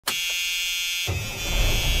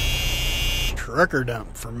Trucker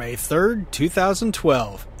Dump for May 3rd,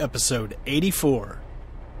 2012, episode 84.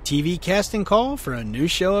 TV casting call for a new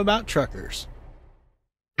show about truckers.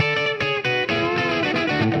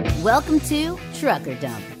 Welcome to Trucker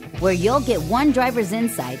Dump, where you'll get one driver's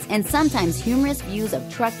insights and sometimes humorous views of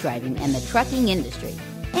truck driving and the trucking industry,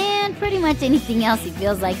 and pretty much anything else he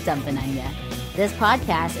feels like dumping on you. This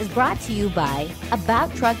podcast is brought to you by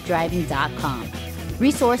AboutTruckDriving.com.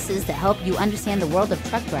 Resources to help you understand the world of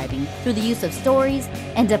truck driving through the use of stories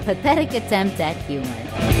and a pathetic attempt at humor.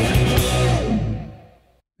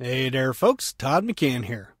 Hey there, folks. Todd McCann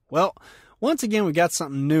here. Well, once again, we got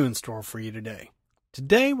something new in store for you today.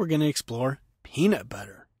 Today, we're going to explore peanut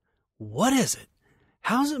butter. What is it?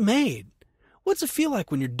 How's it made? What's it feel like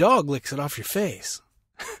when your dog licks it off your face?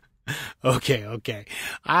 Okay.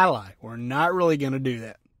 I lie. We're not really going to do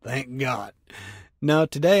that. Thank God. No,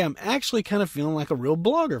 today I'm actually kind of feeling like a real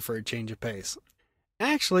blogger for a change of pace.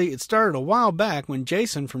 Actually, it started a while back when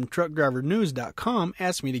Jason from TruckDriverNews.com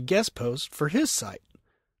asked me to guest post for his site.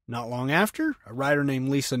 Not long after, a writer named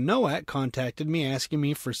Lisa Nowak contacted me asking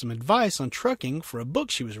me for some advice on trucking for a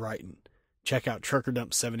book she was writing. Check out Trucker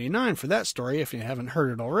Dump 79 for that story if you haven't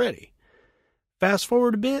heard it already. Fast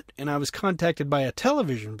forward a bit, and I was contacted by a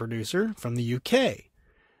television producer from the UK.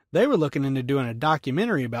 They were looking into doing a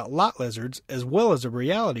documentary about lot lizards as well as a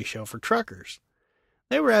reality show for truckers.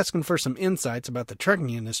 They were asking for some insights about the trucking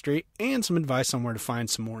industry and some advice on where to find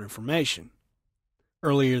some more information.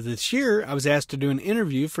 Earlier this year, I was asked to do an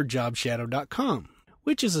interview for JobShadow.com,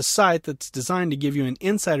 which is a site that's designed to give you an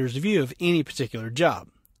insider's view of any particular job.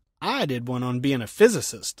 I did one on being a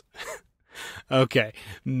physicist. Okay,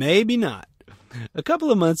 maybe not. A couple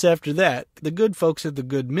of months after that, the good folks at the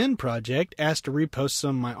Good Men Project asked to repost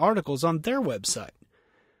some of my articles on their website.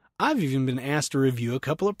 I've even been asked to review a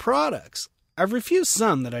couple of products. I've refused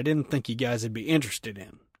some that I didn't think you guys would be interested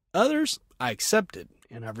in. Others, I accepted,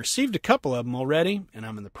 and I've received a couple of them already, and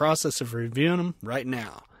I'm in the process of reviewing them right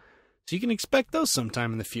now. So you can expect those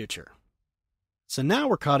sometime in the future. So now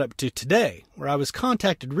we're caught up to today, where I was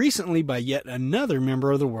contacted recently by yet another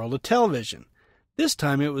member of the world of television. This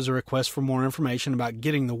time it was a request for more information about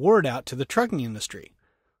getting the word out to the trucking industry.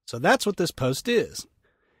 So that's what this post is.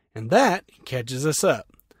 And that catches us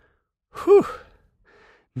up. Whew.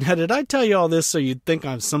 Now, did I tell you all this so you'd think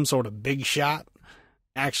I'm some sort of big shot?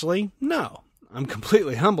 Actually, no. I'm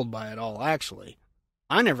completely humbled by it all, actually.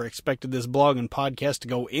 I never expected this blog and podcast to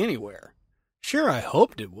go anywhere. Sure, I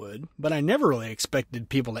hoped it would, but I never really expected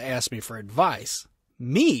people to ask me for advice.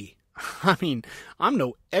 Me? I mean, I'm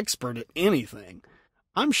no expert at anything.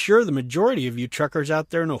 I'm sure the majority of you truckers out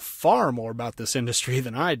there know far more about this industry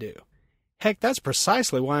than I do. Heck, that's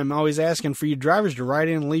precisely why I'm always asking for you drivers to write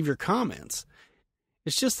in and leave your comments.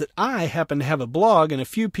 It's just that I happen to have a blog and a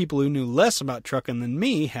few people who knew less about trucking than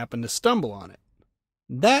me happen to stumble on it.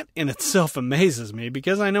 That in itself amazes me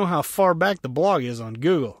because I know how far back the blog is on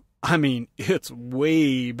Google. I mean, it's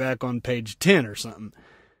way back on page 10 or something.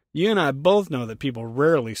 You and I both know that people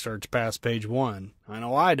rarely search past page 1. I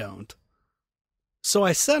know I don't. So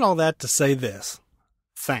I said all that to say this.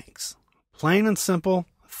 Thanks. Plain and simple,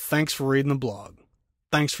 thanks for reading the blog.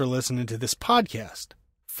 Thanks for listening to this podcast.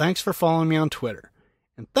 Thanks for following me on Twitter.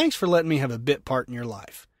 And thanks for letting me have a bit part in your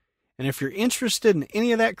life. And if you're interested in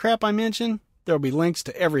any of that crap I mentioned, there'll be links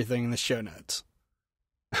to everything in the show notes.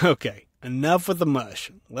 Okay. Enough with the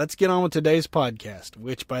mush. Let's get on with today's podcast,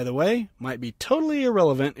 which, by the way, might be totally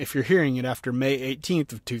irrelevant if you're hearing it after May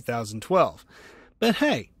 18th of 2012. But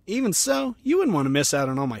hey, even so, you wouldn't want to miss out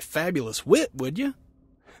on all my fabulous wit, would you?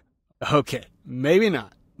 Okay, maybe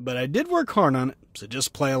not, but I did work hard on it, so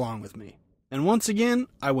just play along with me. And once again,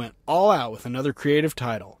 I went all out with another creative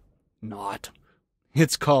title. Not.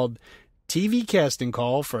 It's called TV Casting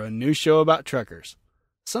Call for a New Show About Truckers.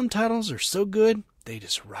 Some titles are so good, they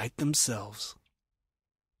just write themselves.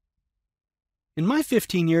 In my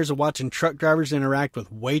 15 years of watching truck drivers interact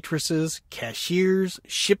with waitresses, cashiers,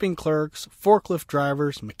 shipping clerks, forklift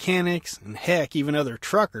drivers, mechanics, and heck, even other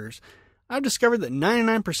truckers, I've discovered that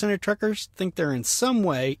 99% of truckers think they're in some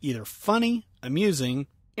way either funny, amusing,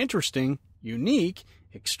 interesting, unique,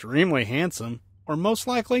 extremely handsome, or most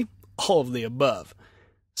likely, all of the above.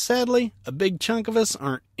 Sadly, a big chunk of us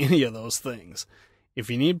aren't any of those things. If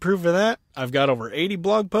you need proof of that, I've got over 80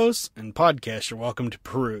 blog posts and podcasts you're welcome to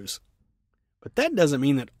peruse. But that doesn't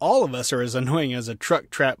mean that all of us are as annoying as a truck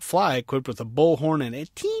trap fly equipped with a bullhorn and a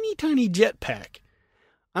teeny tiny jetpack.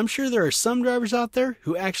 I'm sure there are some drivers out there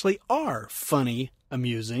who actually are funny,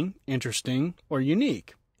 amusing, interesting, or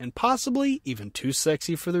unique, and possibly even too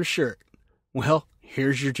sexy for their shirt. Well,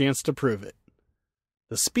 here's your chance to prove it.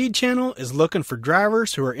 The Speed Channel is looking for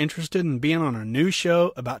drivers who are interested in being on a new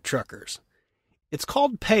show about truckers. It's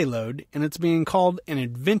called Payload, and it's being called an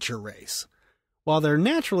adventure race. While they're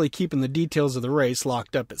naturally keeping the details of the race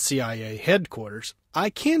locked up at CIA headquarters, I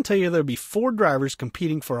can tell you there'll be 4 drivers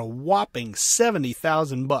competing for a whopping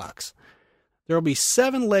 $70,000. There'll be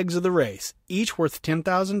 7 legs of the race, each worth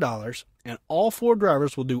 $10,000, and all 4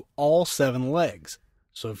 drivers will do all 7 legs.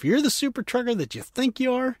 So if you're the super trucker that you think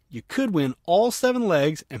you are, you could win all 7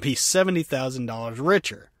 legs and be $70,000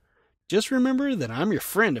 richer. Just remember that I'm your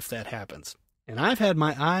friend if that happens, and I've had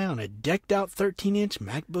my eye on a decked-out 13-inch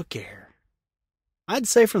MacBook Air. I'd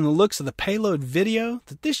say from the looks of the Payload video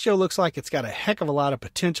that this show looks like it's got a heck of a lot of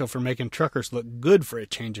potential for making truckers look good for a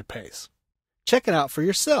change of pace. Check it out for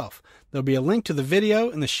yourself. There'll be a link to the video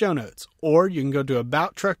in the show notes, or you can go to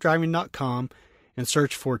abouttruckdriving.com and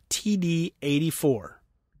search for TD084.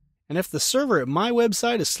 And if the server at my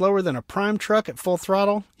website is slower than a prime truck at full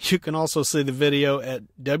throttle, you can also see the video at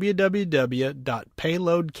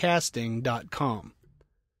www.payloadcasting.com.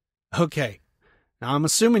 Okay, now I'm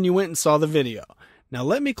assuming you went and saw the video. Now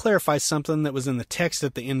let me clarify something that was in the text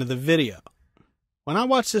at the end of the video. When I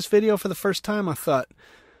watched this video for the first time, I thought,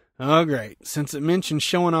 oh great, since it mentions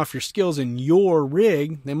showing off your skills in your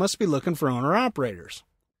rig, they must be looking for owner-operators.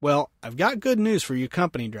 Well, I've got good news for you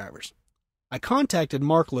company drivers. I contacted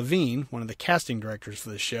Mark Levine, one of the casting directors for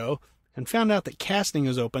the show, and found out that casting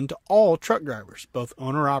is open to all truck drivers, both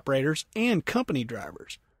owner-operators and company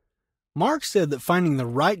drivers. Mark said that finding the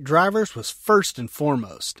right drivers was first and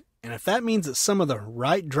foremost, and if that means that some of the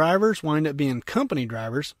right drivers wind up being company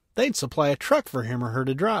drivers, they'd supply a truck for him or her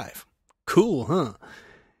to drive. Cool, huh?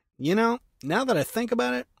 You know, now that I think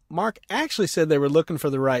about it, Mark actually said they were looking for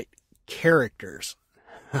the right characters.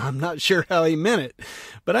 I'm not sure how he meant it,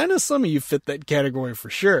 but I know some of you fit that category for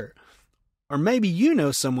sure. Or maybe you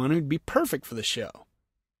know someone who'd be perfect for the show.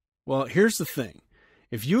 Well, here's the thing.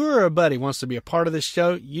 If you or a buddy wants to be a part of this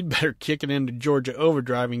show, you'd better kick it into Georgia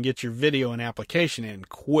Overdrive and get your video and application in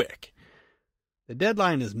quick. The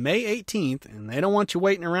deadline is May 18th, and they don't want you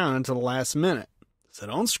waiting around until the last minute. So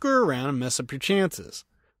don't screw around and mess up your chances.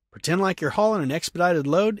 Pretend like you're hauling an expedited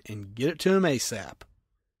load and get it to them ASAP.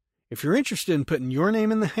 If you're interested in putting your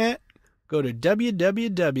name in the hat, go to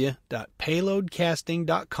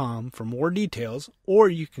www.payloadcasting.com for more details, or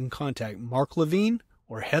you can contact Mark Levine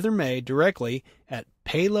or Heather May directly at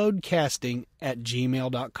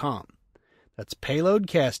payloadcasting@gmail.com. That's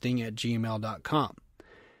payloadcasting@gmail.com.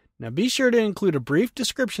 Now be sure to include a brief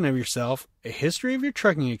description of yourself, a history of your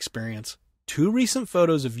trucking experience, 2 recent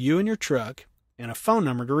photos of you and your truck, and a phone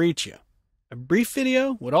number to reach you. A brief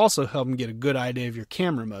video would also help them get a good idea of your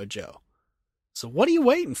camera mojo. So what are you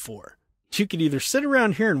waiting for? You could either sit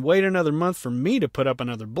around here and wait another month for me to put up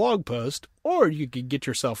another blog post, or you could get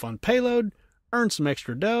yourself on Payload, earn some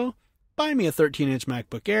extra dough, buy me a 13-inch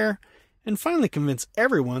MacBook Air, and finally convince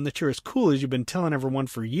everyone that you're as cool as you've been telling everyone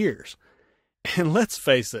for years. And let's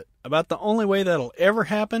face it, about the only way that'll ever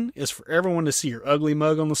happen is for everyone to see your ugly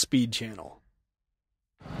mug on the Speed Channel.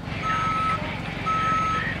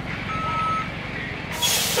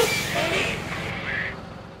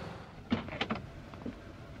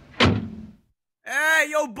 Hey,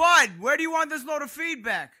 yo, bud, where do you want this load of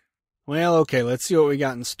feedback? Well, okay, let's see what we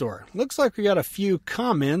got in store. Looks like we got a few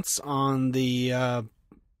comments on the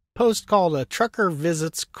post called Trucker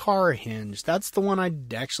Visits Car Hinge. That's the one I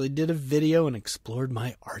actually did a video and explored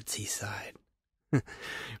my artsy side.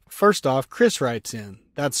 First off, Chris writes in.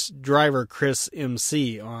 That's driver Chris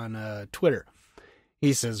MC on Twitter.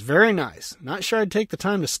 He says, very nice. Not sure I'd take the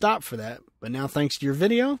time to stop for that, but now thanks to your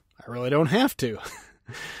video, I really don't have to.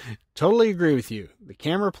 Totally agree with you. The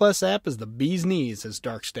Camera Plus app is the bee's knees, as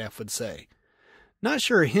Darkstaff would say. Not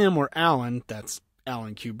sure him or Alan, that's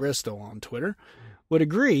Alan Q. Bristol on Twitter, would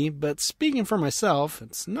agree, but speaking for myself,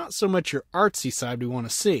 it's not so much your artsy side we want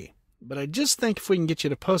to see. But I just think if we can get you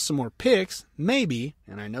to post some more pics, maybe,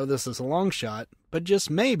 and I know this is a long shot, but just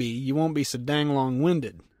maybe you won't be so dang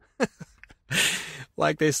long-winded.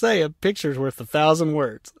 Like they say, a picture's worth 1,000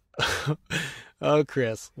 words. Oh,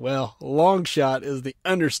 Chris. Well, long shot is the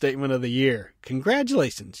understatement of the year.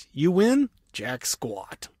 Congratulations. You win Jack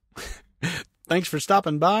Squat. Thanks for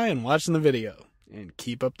stopping by and watching the video. And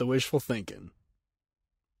keep up the wishful thinking.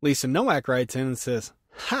 Lisa Nowak writes in and says,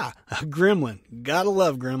 ha! A gremlin. Gotta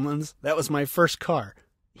love gremlins. That was my first car.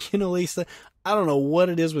 You know, Lisa, I don't know what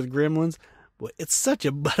it is with gremlins, but it's such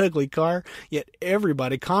a butt ugly car, yet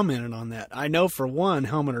everybody commented on that. I know for one,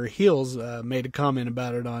 Helmet or Heels made a comment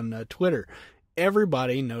about it on Twitter.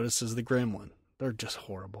 Everybody notices the gremlin. They're just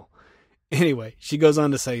horrible. Anyway, she goes on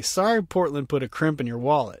to say, sorry Portland put a crimp in your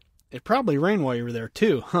wallet. It probably rained while you were there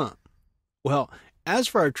too, huh? Well, as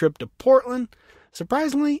for our trip to Portland,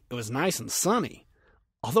 surprisingly, it was nice and sunny.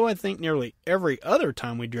 Although I think nearly every other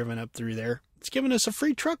time we've driven up through there, it's given us a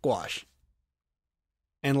free truck wash.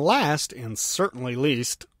 And last, and certainly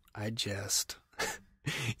least, I jest,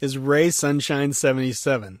 is Ray Sunshine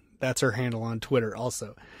 77. That's her handle on Twitter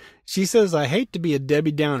also. She says, I hate to be a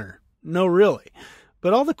Debbie Downer. No, really.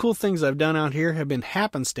 But all the cool things I've done out here have been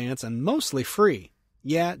happenstance and mostly free.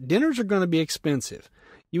 Yeah, dinners are going to be expensive.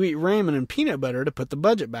 You eat ramen and peanut butter to put the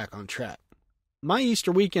budget back on track. My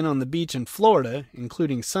Easter weekend on the beach in Florida,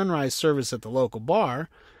 including sunrise service at the local bar,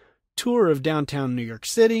 tour of downtown New York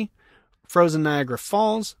City, frozen Niagara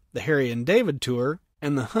Falls, the Harry and David tour,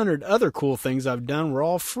 and the 100 other cool things I've done were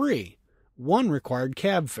all free. One required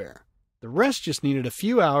cab fare. The rest just needed a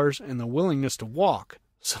few hours and the willingness to walk,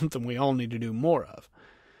 something we all need to do more of.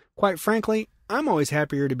 Quite frankly, I'm always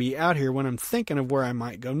happier to be out here when I'm thinking of where I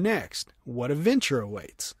might go next, what adventure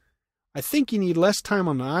awaits. I think you need less time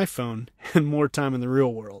on the iPhone and more time in the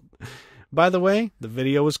real world. By the way, the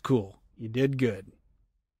video was cool. You did good.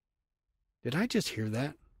 Did I just hear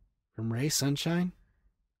that? From Ray Sunshine?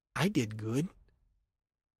 I did good.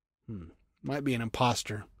 Might be an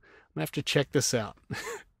imposter. I'm going to have to check this out.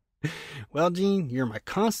 Well, Gene, you're my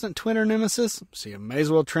constant Twitter nemesis, so you may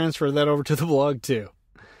as well transfer that over to the blog too.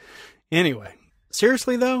 Anyway,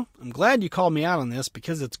 seriously though, I'm glad you called me out on this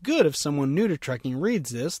because it's good if someone new to trucking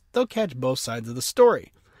reads this, they'll catch both sides of the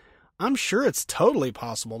story. I'm sure it's totally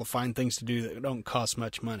possible to find things to do that don't cost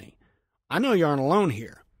much money. I know you aren't alone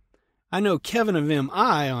here. I know Kevin of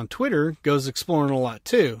MI on Twitter goes exploring a lot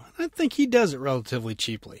too, and I think he does it relatively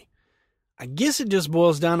cheaply. I guess it just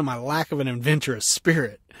boils down to my lack of an adventurous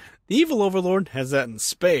spirit. The evil overlord has that in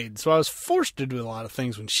spades, so I was forced to do a lot of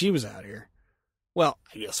things when she was out here. Well,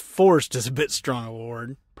 I guess forced is a bit strong a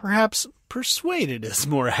word. Perhaps persuaded is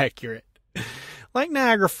more accurate. Like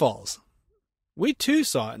Niagara Falls. We too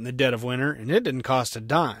saw it in the dead of winter, and it didn't cost a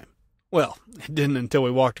dime. Well, it didn't until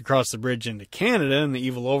we walked across the bridge into Canada and the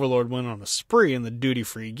evil overlord went on a spree in the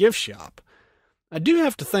duty-free gift shop. I do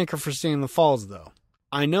have to thank her for seeing the falls, though.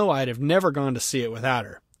 I know I'd have never gone to see it without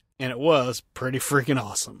her, and it was pretty freaking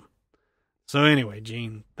awesome. So anyway,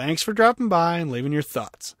 Gene, thanks for dropping by and leaving your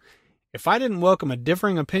thoughts. If I didn't welcome a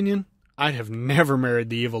differing opinion, I'd have never married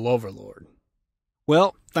the evil overlord.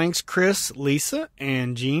 Well, thanks Chris, Lisa,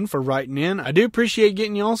 and Gene for writing in. I do appreciate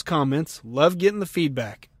getting y'all's comments. Love getting the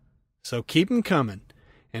feedback. So keep them coming.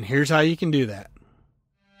 And here's how you can do that.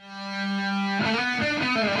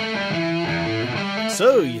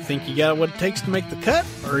 So, you think you got what it takes to make the cut,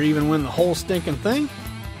 or even win the whole stinking thing?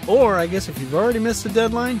 Or, I guess if you've already missed the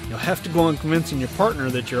deadline, you'll have to go on convincing your partner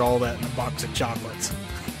that you're all that in a box of chocolates.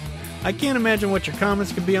 I can't imagine what your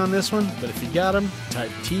comments could be on this one, but if you got them, type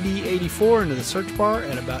TD084 into the search bar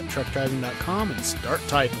at abouttruckdriving.com and start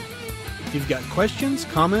typing. If you've got questions,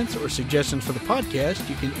 comments, or suggestions for the podcast,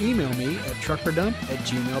 you can email me at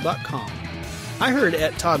truckerdump@gmail.com. I heard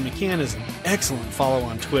 @Todd McCann is an excellent follow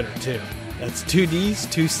on Twitter, too. That's 2 D's,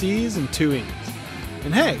 2 C's, and 2 E's.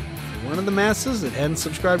 And hey, if you're one of the masses that hadn't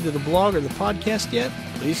subscribed to the blog or the podcast yet,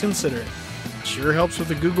 please consider it. It sure helps with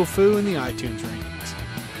the Google Foo and the iTunes rankings.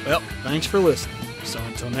 Well, thanks for listening. So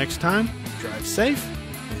until next time, drive safe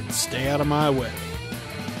and stay out of my way.